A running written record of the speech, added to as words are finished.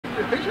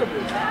a picture of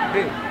this.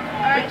 Hey,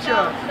 Alright, picture.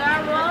 so that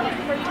roll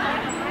for you.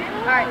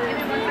 Alright, give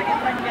me 1 second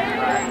so I can get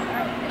it.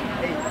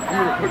 Hey, I'm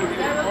gonna record it.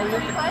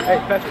 Hey,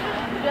 Patrick.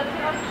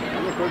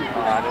 I'm recording.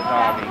 Oh, this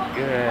ought to be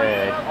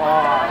good.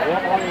 Oh,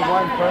 only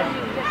one person.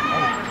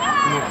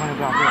 Give me a $20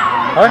 bill.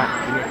 Huh?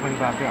 Give me a $20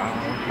 bill. I don't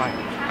want to waste mine.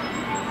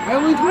 I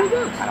only $20.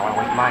 I don't want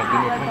to waste mine. Give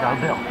me a $20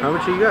 bill. How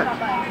much you got?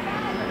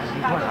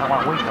 I don't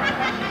want to waste mine.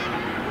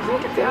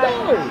 Look at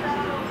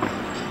 $10.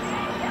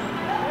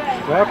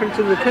 What happened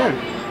to the 10?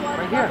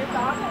 Right here.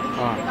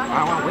 I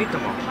don't want to waste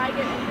them all.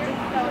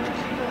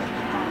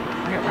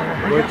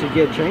 Where'd you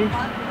get change? I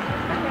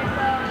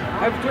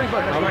have $20.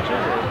 How much is it?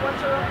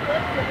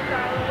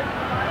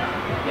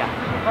 Yeah.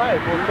 Five.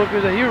 What the fuck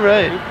is that? You're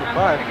right.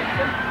 5.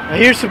 I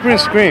hear Supreme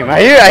scream. I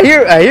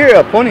hear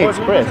a Pony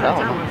Express. I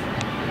don't know.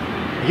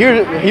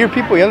 I hear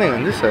people yelling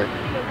on this side.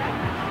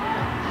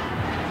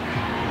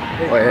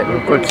 Wait,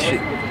 good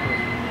shit.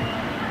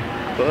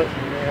 But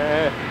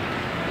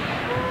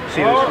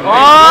see this one?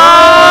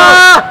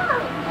 Oh!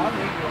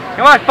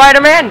 Come on,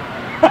 Spider-Man!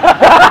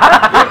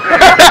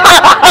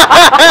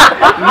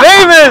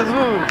 Davis!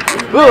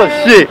 Oh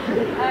shit!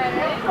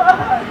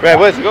 Right,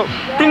 let's go.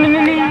 Ding, ding,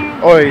 ding, ding.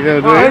 Oh, you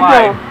gonna do it?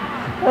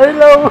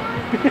 Hello.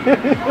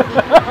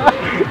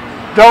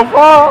 Don't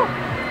fall.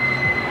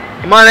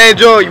 Come on,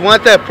 Angel. You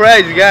want that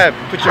prize? You gotta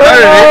put your heart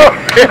in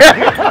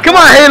it. Come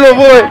on, Halo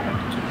boy.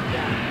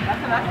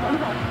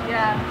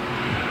 Yeah.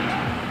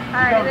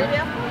 Alright, there you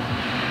go.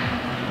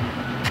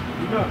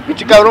 Get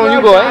your cabrón,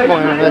 you go. I ain't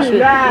going on that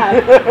shit.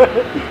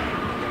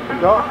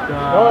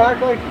 Don't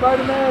act like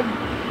Spider-Man.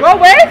 Go,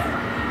 Wes!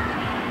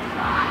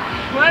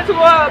 You wanted to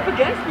go up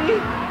against me?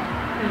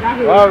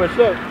 Oh, what's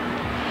up?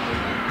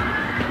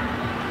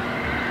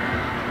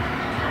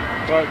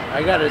 But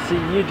I gotta see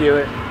you do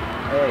it.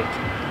 Hey.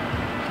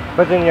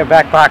 Put it in your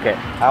back pocket.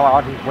 I want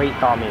all these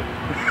weights on me.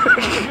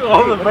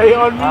 All the weight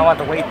on me? I want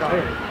the weights on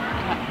me.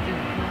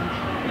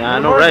 Nah,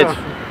 no rights.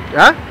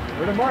 Huh?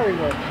 Where the Mario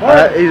go?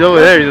 He's over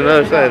there. He's on the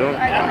other side. Don't.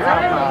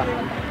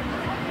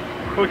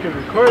 Fucking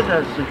record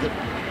that shit.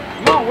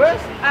 Come on,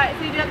 Wes. Alright,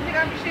 so you do have to take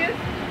off your shoes?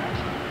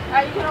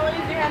 Alright, you can only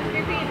use your hands and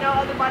your feet, no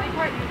other body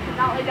part. You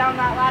cannot lay down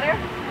that ladder.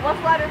 Once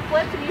the ladder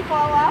flips and you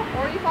fall off,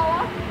 or you fall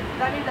off,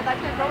 that means that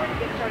can't go in and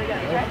get started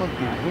again, okay?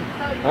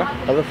 Huh?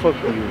 How the fuck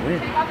do you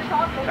win? Take off your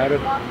socks,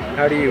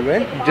 How do you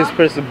win? You just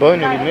press the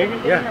button and you make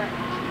it? Yeah.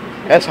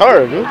 That's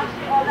hard, dude.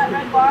 that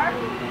red bar,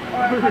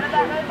 or in front of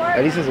that red bar.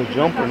 At least it's a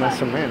jumper, not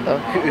cement,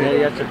 dog. Yeah,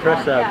 you have to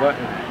press that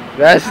button.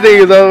 That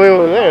thing is all the way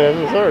over there.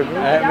 That's hard, dude.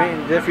 I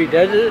mean, if he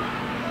does it,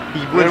 He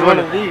wins wins one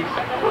of these.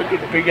 Look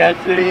at the big ass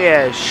thing.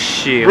 Yeah,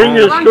 shit. Bring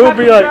your scoop,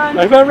 be like,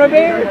 my friend right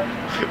there.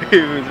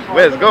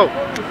 Let's go.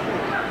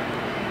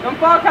 Don't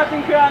fall,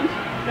 Captain Crunch.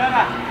 Shut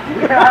up.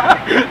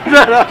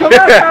 Come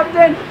on,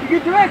 Captain. You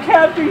can do it,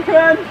 Captain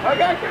Crunch. I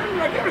got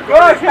Captain. Go,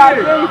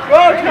 Captain.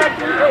 Go,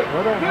 Captain.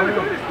 Hold on.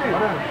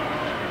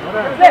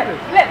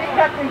 Flip,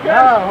 Captain Crunch.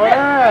 No, hold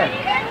on.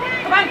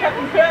 Come on,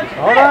 Captain Crunch.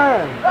 Hold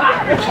on.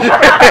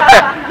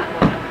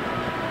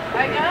 I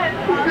got it.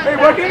 Hey,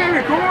 why can't I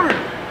record?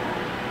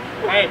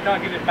 Hey,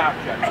 don't get his mouth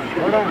shut.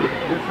 Hold on.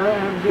 Just let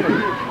him get it.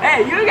 Hey,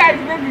 you guys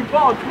made me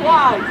fall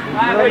twice.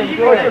 It's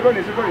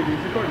recording.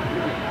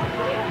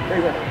 Hey,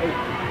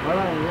 hold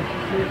on. Let's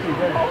see if he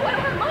does it.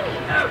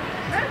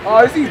 Oh,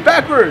 this is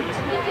backwards.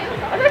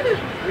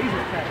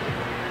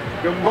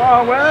 Come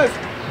on, Wes.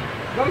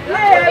 Don't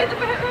flip.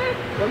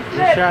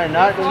 You're trying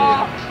not to.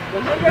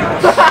 Get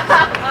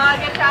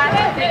shot.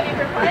 Thank you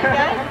for playing,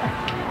 guys.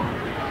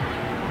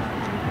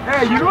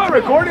 Hey, you know what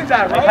recording's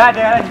at, Hey, right?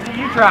 Pat,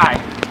 you try.